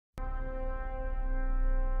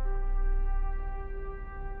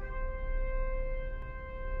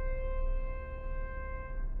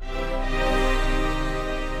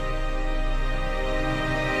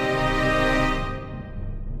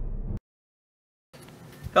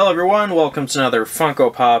Hello everyone, welcome to another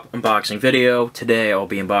Funko Pop unboxing video. Today I'll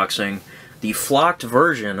be unboxing the flocked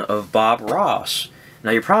version of Bob Ross.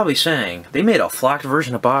 Now you're probably saying, they made a flocked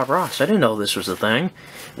version of Bob Ross. I didn't know this was a thing.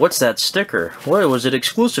 What's that sticker? What was it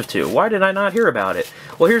exclusive to? Why did I not hear about it?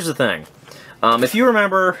 Well, here's the thing. If you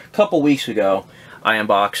remember, a couple weeks ago, I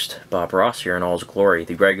unboxed Bob Ross here in all his glory,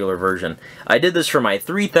 the regular version. I did this for my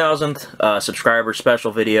 3,000th subscriber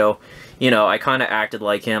special video. You know, I kind of acted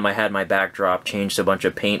like him. I had my backdrop changed to a bunch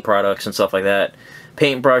of paint products and stuff like that.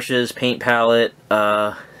 Paint brushes, paint palette,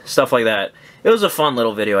 stuff like that. It was a fun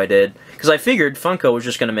little video I did, because I figured Funko was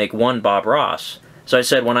just going to make one Bob Ross. So I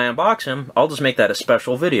said, when I unbox him, I'll just make that a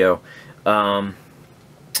special video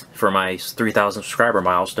for my 3,000 subscriber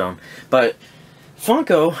milestone. But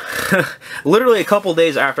Funko, literally a couple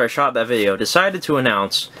days after I shot that video, decided to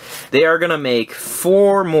announce they are going to make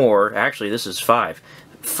 4 more, actually this is 5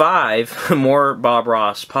 more Bob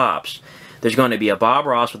Ross Pops. There's going to be a Bob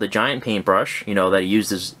Ross with a giant paintbrush, you know, that he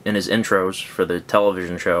used in his intros for the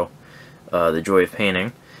television show, The Joy of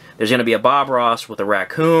Painting. There's going to be a Bob Ross with a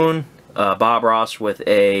raccoon, Bob Ross with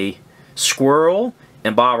a squirrel,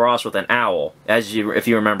 and Bob Ross with an owl. If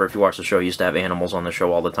you remember, if you watch the show, he used to have animals on the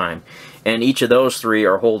show all the time. And each of those 3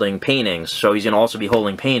 are holding paintings, so he's going to also be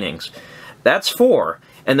holding paintings. That's 4.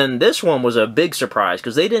 And then this one was a big surprise,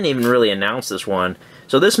 because they didn't even really announce this one.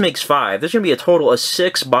 So this makes 5. There's going to be a total of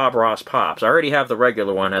 6 Bob Ross Pops. I already have the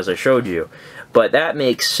regular one, as I showed you. But that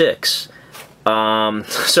makes 6. Yeah,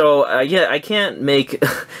 I can't make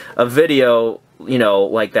a video, you know,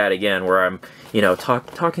 like that again, where I'm, you know,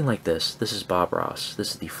 talking like this. This is Bob Ross.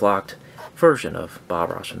 This is the flocked version of Bob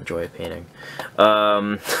Ross from The Joy of Painting.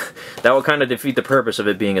 That will kind of defeat the purpose of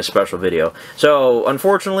it being a special video. So,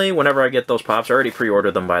 unfortunately, whenever I get those Pops, I already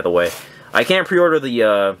pre-ordered them, by the way. I can't pre-order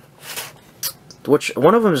the, which,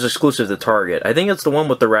 one of them is exclusive to Target. I think it's the one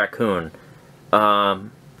with the raccoon.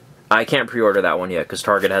 I can't pre-order that one yet, because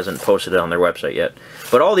Target hasn't posted it on their website yet.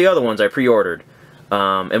 But all the other ones I pre-ordered.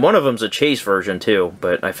 And one of them's a Chase version, too,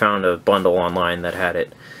 but I found a bundle online that had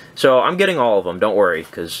it. So I'm getting all of them, don't worry,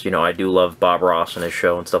 because, you know, I do love Bob Ross and his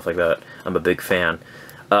show and stuff like that. I'm a big fan.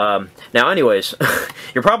 Now, anyways,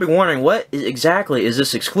 you're probably wondering, what exactly is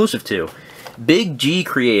this exclusive to? Big G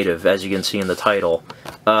Creative, as you can see in the title.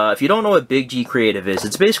 If you don't know what Big G Creative is,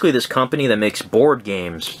 it's basically this company that makes board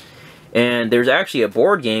games. And there's actually a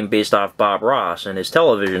board game based off Bob Ross and his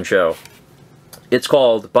television show. It's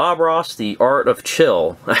called Bob Ross, The Art of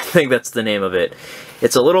Chill. I think that's the name of it.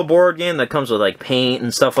 It's a little board game that comes with like paint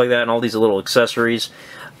and stuff like that and all these little accessories.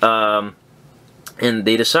 And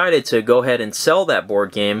they decided to go ahead and sell that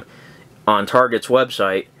board game on Target's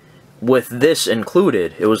website with this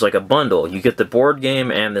included. It was like a bundle. You get the board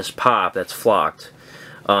game and this pop that's flocked.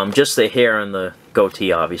 Just the hair and the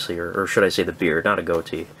goatee, obviously, or should I say the beard, not a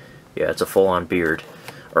goatee. Yeah, it's a full-on beard,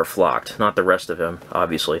 or flocked, not the rest of him,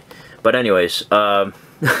 obviously. But anyways,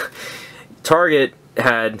 Target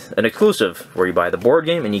had an exclusive where you buy the board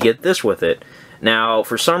game and you get this with it. Now,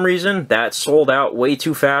 for some reason, that sold out way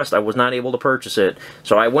too fast. I was not able to purchase it.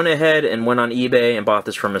 So I went ahead and went on eBay and bought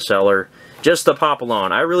this from a seller, just the pop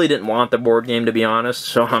alone. I really didn't want the board game, to be honest,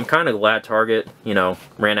 so I'm kind of glad Target, you know,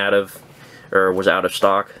 ran out of, or was out of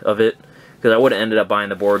stock of it. Because I would have ended up buying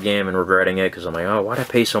the board game and regretting it, because I'm like, oh, why'd I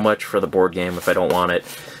pay so much for the board game if I don't want it?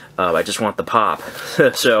 I just want the pop.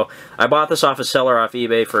 So I bought this off a seller off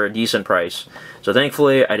eBay for a decent price. So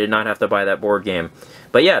thankfully, I did not have to buy that board game.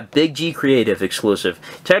 But yeah, Big G Creative exclusive.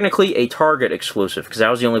 Technically a Target exclusive, because that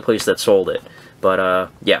was the only place that sold it.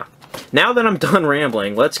 But yeah. Now that I'm done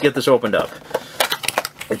rambling, let's get this opened up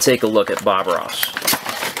and take a look at Bob Ross.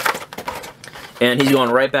 And he's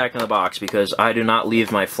going right back in the box, because I do not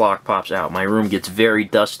leave my flock Pops out. My room gets very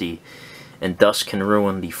dusty, and dust can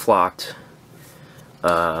ruin the flocked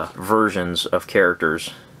versions of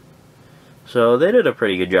characters. So they did a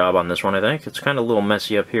pretty good job on this one, I think. It's kind of a little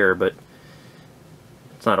messy up here, but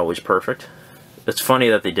it's not always perfect. It's funny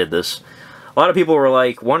that they did this. A lot of people were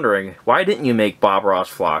like wondering, why didn't you make Bob Ross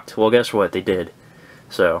flocked? Well, guess what? They did.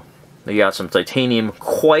 So they got some titanium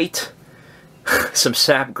white, some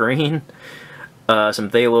sap green, some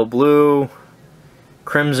phthalo blue,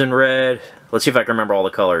 crimson red. Let's see if I can remember all the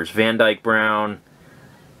colors. Van Dyke brown,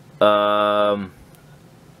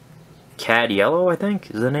 Cad Yellow, I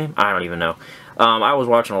think, is the name? I don't even know. I was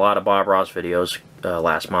watching a lot of Bob Ross videos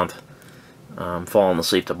last month. Falling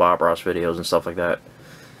asleep to Bob Ross videos and stuff like that.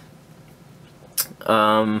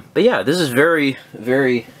 But yeah, this is very,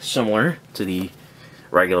 very similar to the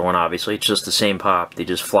regular one, obviously. It's just the same pop. They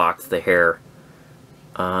just flocked the hair.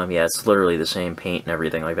 Yeah, it's literally the same paint and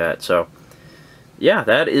everything like that. So, yeah,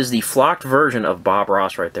 that is the flocked version of Bob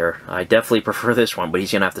Ross right there. I definitely prefer this one, but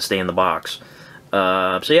he's going to have to stay in the box.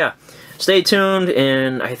 So yeah, stay tuned,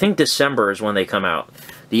 and I think December is when they come out.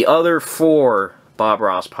 The other 4 Bob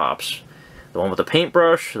Ross Pops. The one with the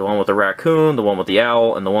paintbrush, the one with the raccoon, the one with the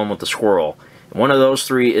owl, and the one with the squirrel. And one of those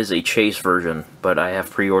 3 is a chase version, but I have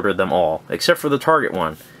pre-ordered them all, except for the Target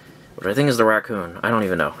one, which I think is the raccoon. I don't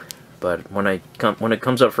even know. But when it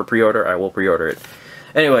comes up for pre-order, I will pre-order it.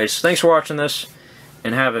 Anyways, thanks for watching this,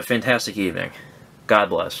 and have a fantastic evening. God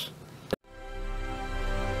bless.